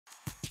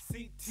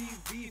Big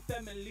TV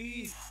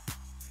family.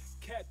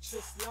 Catch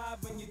us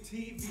live on your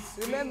TV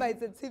screen. Remember,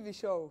 it's a TV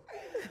show.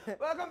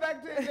 Welcome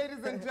back to it,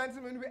 ladies and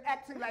gentlemen. We're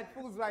acting like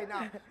fools right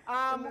now.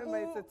 Remember,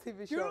 it's a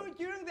TV show.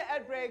 During the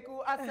ad break,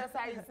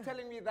 Assessa is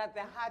telling me that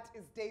the heart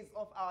is Days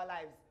of Our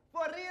Lives.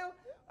 For real?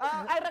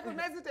 I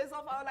recognize the Days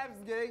of Our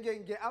Lives.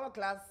 Our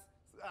class.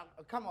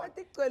 Come on.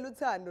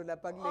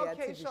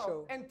 Okay,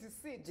 sure. And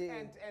deceit.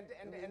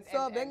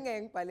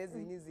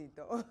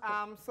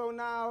 So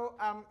now,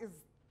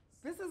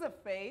 this is a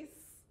face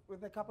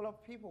with a couple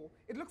of people.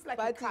 It looks like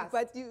a cast.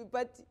 But you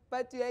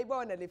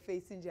are the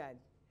face in Jan.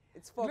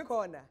 It's four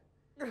corner.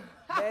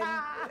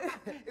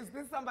 Is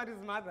this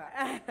somebody's mother?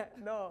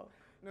 No.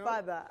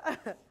 Father.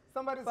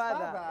 Somebody's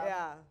father?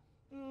 Yeah.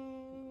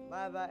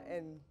 Mother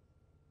and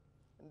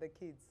the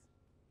kids.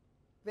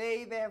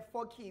 They have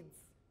 4 kids.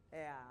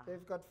 Yeah.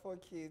 They've got 4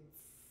 kids.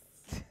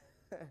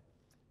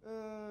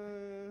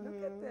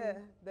 Look at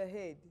the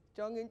head.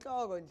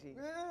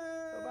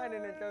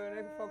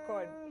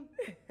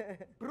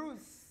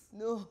 Bruce.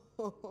 No.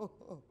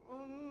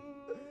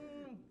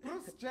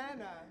 Bruce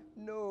Jenner.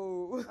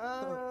 No.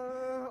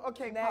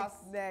 Okay, next,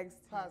 pass.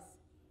 Next. Pass.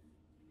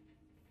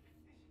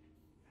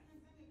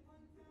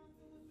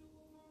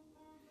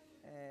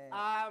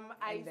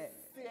 I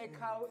see a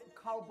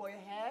cowboy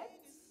hat.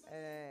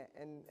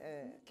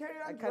 Carry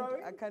on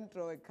drawing. I can't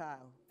draw a cow.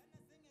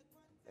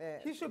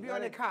 He should be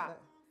on a car.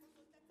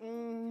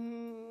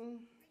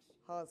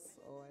 Horse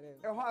or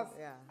whatever. A horse.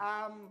 Yeah.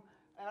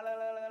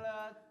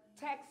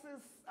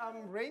 Texas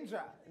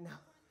Ranger. No.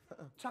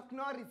 Chuck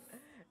Norris.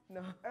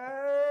 No.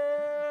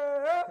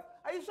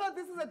 Are you sure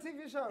this is a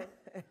TV show?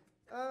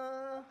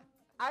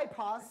 I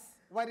pass.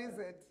 What is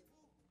it?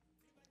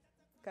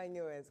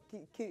 Kanye West.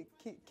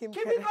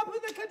 Keeping up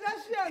with the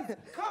Kardashians.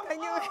 Come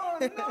on,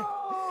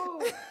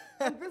 no.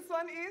 And this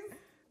one is?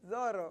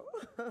 Zorro.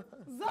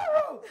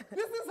 Zorro.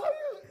 This is how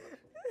you...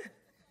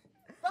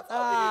 That's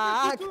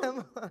how you do. Come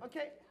on.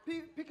 Okay,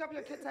 pick up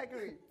your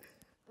category.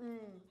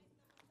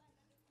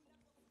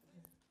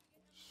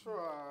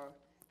 Sure.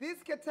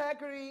 This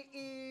category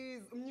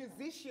is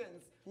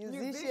musicians.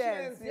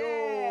 Musicians. Yes.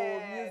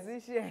 Yo,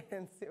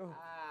 musicians. Yo.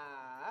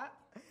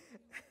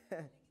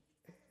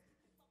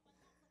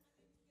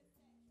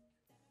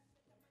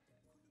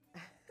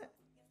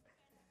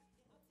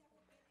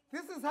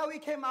 This is how he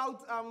came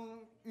out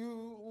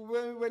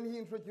when he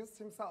introduced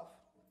himself.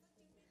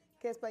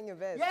 Yes,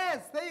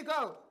 there you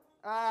go.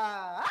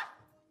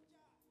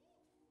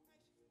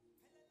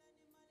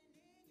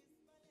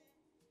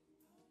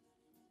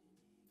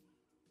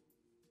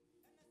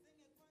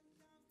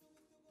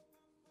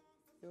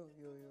 Yo,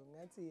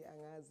 ngathi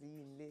angazi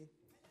yini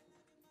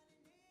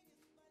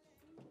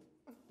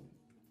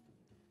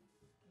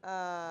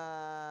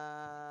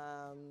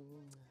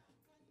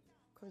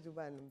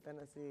Konjubani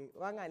mntana se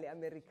wangale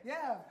America.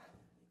 Yeah.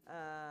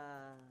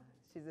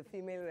 She's a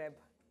female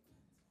rapper.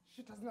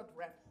 She does not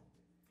rap.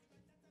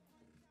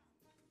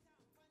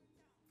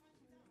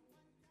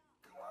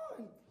 Come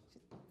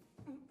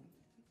on.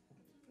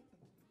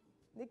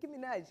 Nicki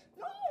Minaj.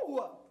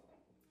 No.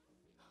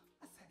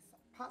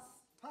 Pass.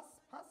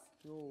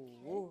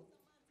 Yo.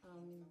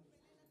 Okay.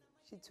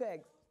 She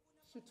twags.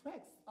 She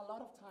twags a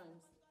lot of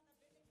times.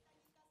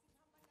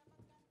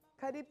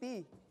 Cardi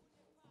B.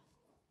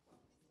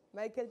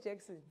 Michael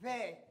Jackson.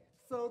 There.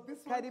 So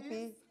this Cardi one B.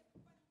 is...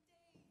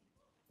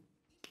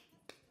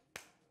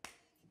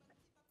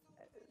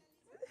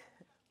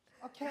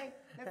 Okay,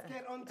 let's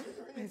get on to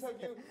the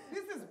interview.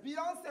 This is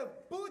Beyonce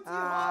booty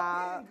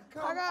hopping.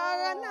 Come on.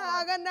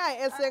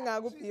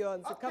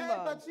 Beyonce. Okay, Come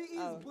on. but she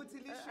is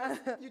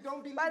bootylicious. You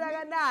don't believe But me?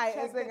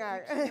 Check the I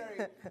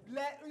dictionary.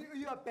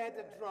 You are bad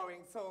at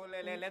drawing, so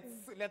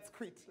let's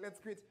quit. Let's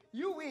quit.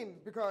 You win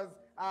because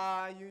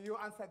you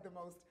answered the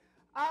most.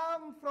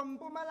 From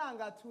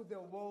Mpumalanga to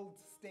the world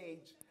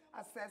stage,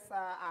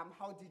 Assessa,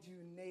 how did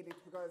you nail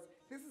it? Because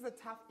this is a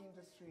tough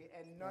industry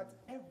and not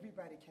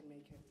everybody can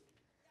make it.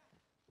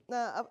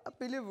 Now, I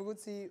believe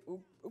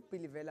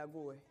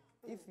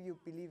if you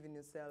believe in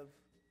yourself,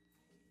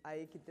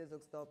 I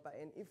stop.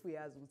 And if we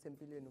ask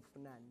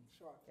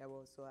Sure.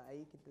 So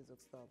I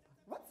stop.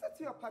 What sets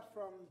you apart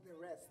from the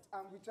rest?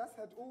 We just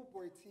had Old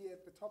Boy T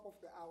at the top of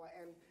the hour,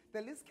 and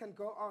the list can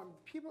go on.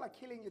 People are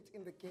killing it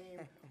in the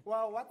game.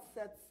 Well, what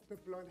sets the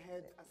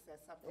blonde-haired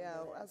Assessa from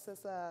the rest?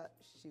 Assessa,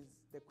 she's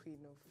the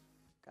queen of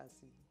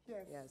Kasi.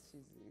 Yes. Yeah,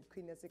 she's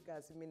queen of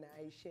Kasi. I mean,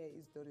 I share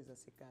his stories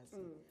as Kasi.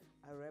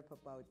 I rap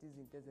about this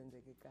in Kasi.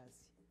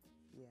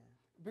 Yeah.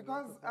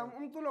 Because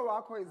umculo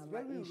wako is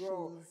very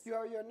raw.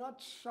 You're not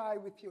shy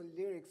with your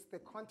lyrics. The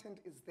content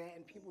is there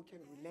and people can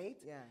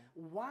relate. Yeah.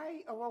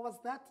 Why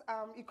was that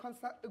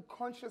a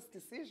conscious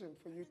decision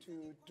for you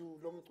to do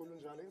lo mculo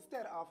njalo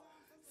instead of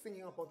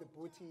singing about the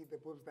booty, the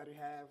boobs that you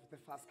have, the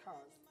fast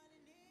cars?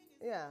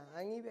 Yeah,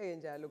 angibeke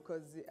njalo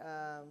because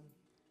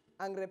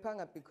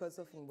angirepanga because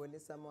of ngibone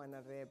someone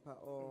a rapper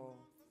or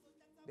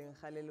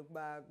bengihalela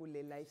ukuba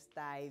kule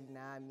lifestyle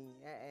nami.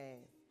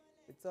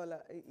 It's all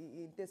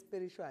into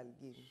spiritual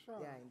game.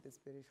 Sure. Yeah, into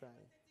spiritual.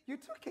 You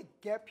took a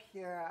gap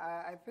here,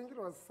 I think it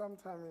was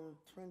sometime in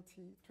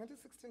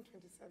 2016,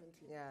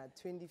 2017. Yeah,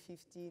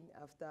 2015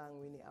 after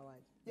Angwini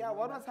Award. Yeah,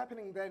 what was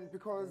happening then?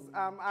 Because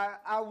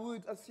I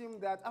would assume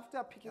that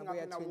after picking up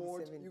an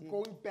award, you're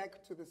going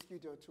back to the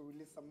studio to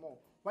release some more.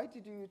 Why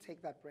did you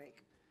take that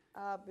break?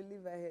 I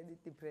believe I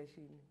had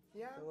depression.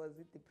 Yeah? There was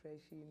a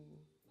depression.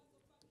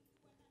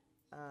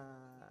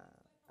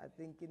 I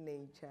think in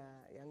nature,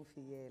 young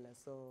fiela,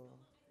 so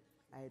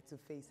I had to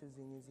face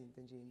ezinye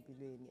izinto nje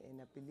empilweni,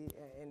 and I believe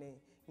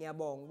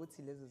ngiyabonga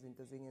ukuthi lezo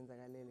zinto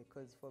zingenzakalele,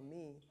 because for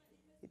me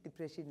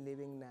depression le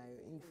benginayo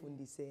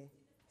ingifundise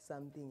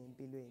something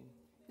empilweni,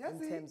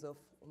 in terms of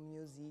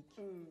music,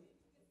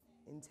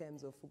 in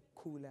terms of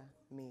ukukhula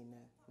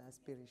mina na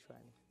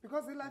spiritually,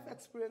 because the life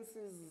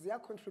experiences they are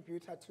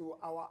contributor to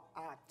our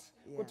art.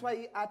 Yeah. That's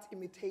why art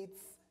imitates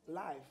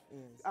life.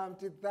 Yes.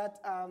 Did that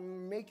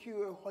make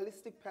you a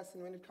holistic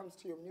person when it comes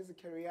to your music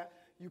career?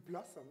 You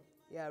blossom.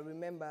 Yeah,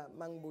 remember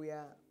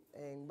mangibuya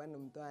ngiba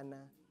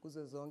nomntwana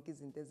kuzo zonke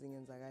izinto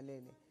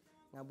ezingenzakalele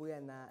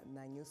ngabuya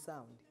na new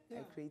sound.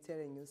 Yeah. I created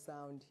a new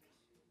sound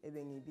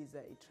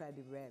ebengibiza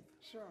i-trad rap.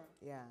 Sure.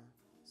 Yeah.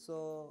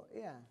 So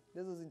yeah,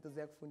 lezo zinto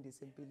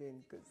ziyakufundisa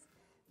empilweni, because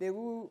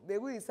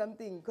bekuyi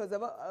something, because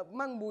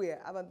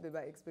mangibuya abantu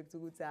beba expect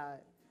ukuthi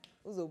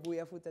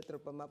uzobuya futhi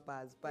adrop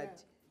ama-bars,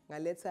 but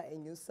ngaletha a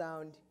new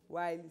sound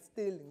while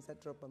still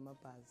ngisa-drop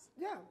ama-bars.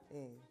 Yeah.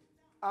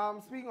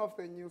 Speaking of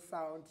the new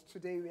sound,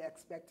 today we're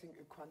expecting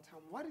a quantum.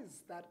 What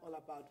is that all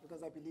about?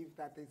 Because I believe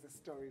that there's a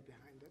story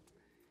behind it.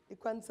 The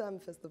quantum,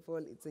 first of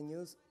all, it's a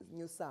new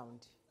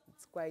sound.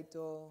 It's quite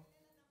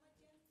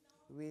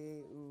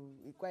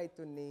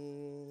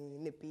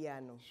ne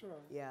piano.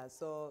 Sure. Yeah.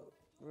 So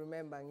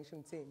remember, ngisho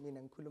ngithi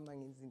mina ngikhuluma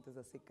ngezinto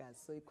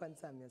zasekhasi. So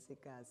iquantum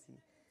yasekhasi.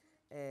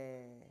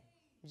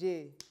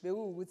 Nje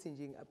bekuwukuthi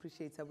nje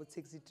appreciate abo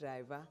taxi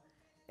driver.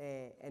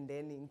 And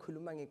then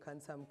ngikhuluma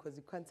ngequantum, because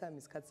iquantum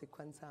isikhathi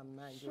sequantum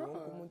manje.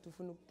 Wonke umuntu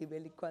ufuna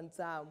ukugibela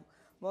iquantum.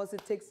 Mawuse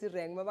taxi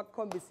rank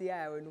mabakukhombisa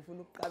iyayo wena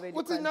ufuna ukuqabela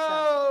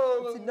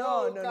iquantum.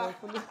 No.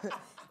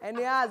 And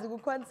yazi ku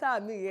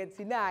quantum ke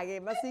thina ke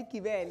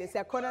masigibele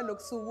siyakhona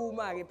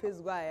nokusukuma ke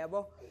phezukwayo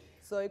yabo.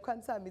 So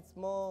iquantum it's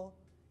more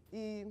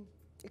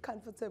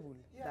comfortable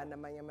than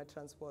amanye ama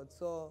transport.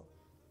 So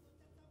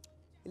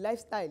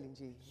lifestyle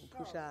nje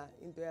uphusha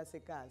into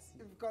yasekhasi.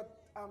 You've got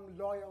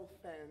loyal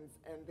fans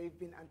and they've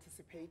been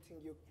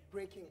anticipating you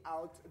breaking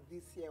out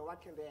this year.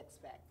 What can they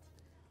expect?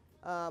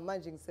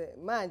 Manje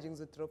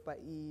ngizodropa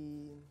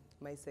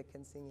my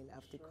second single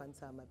after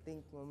Quantum, I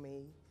think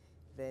May.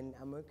 Then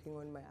I'm working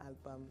on my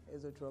album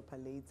ezodropa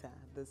later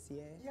this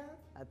year. Yeah.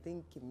 I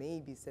think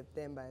maybe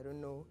September, I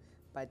don't know.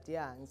 But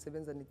yeah,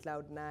 ngisebenza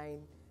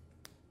ne-Cloud9.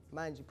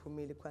 Manje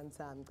iphumile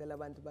iQuantum, ngicela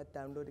abantu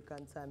ba-download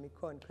iQuantum,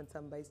 ikhona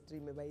iQuantum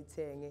bayistreame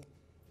bayithenge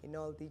in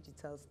all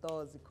digital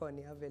stores,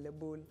 ikhona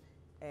available.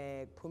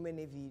 Kuphume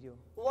ne-video.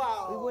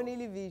 Wow.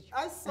 Uyibonile i-video?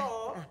 I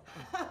saw.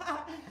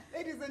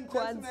 Ladies and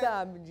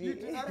gentlemen, you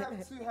do not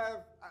have to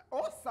have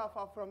or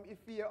suffer from a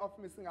fear of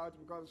missing out,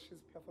 because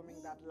she's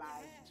performing that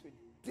live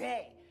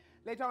today.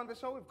 Later on the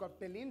show, we've got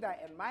Belinda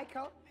and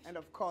Michael, and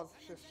of course,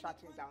 she's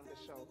shutting down the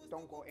show.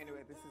 Don't go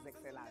anywhere. This is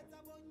Ekse Live.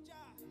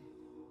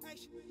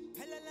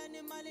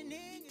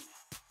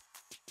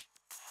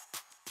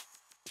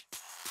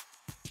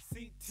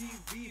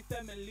 CTV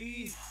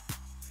family,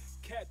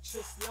 catch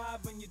us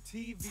live on your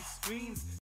TV screens.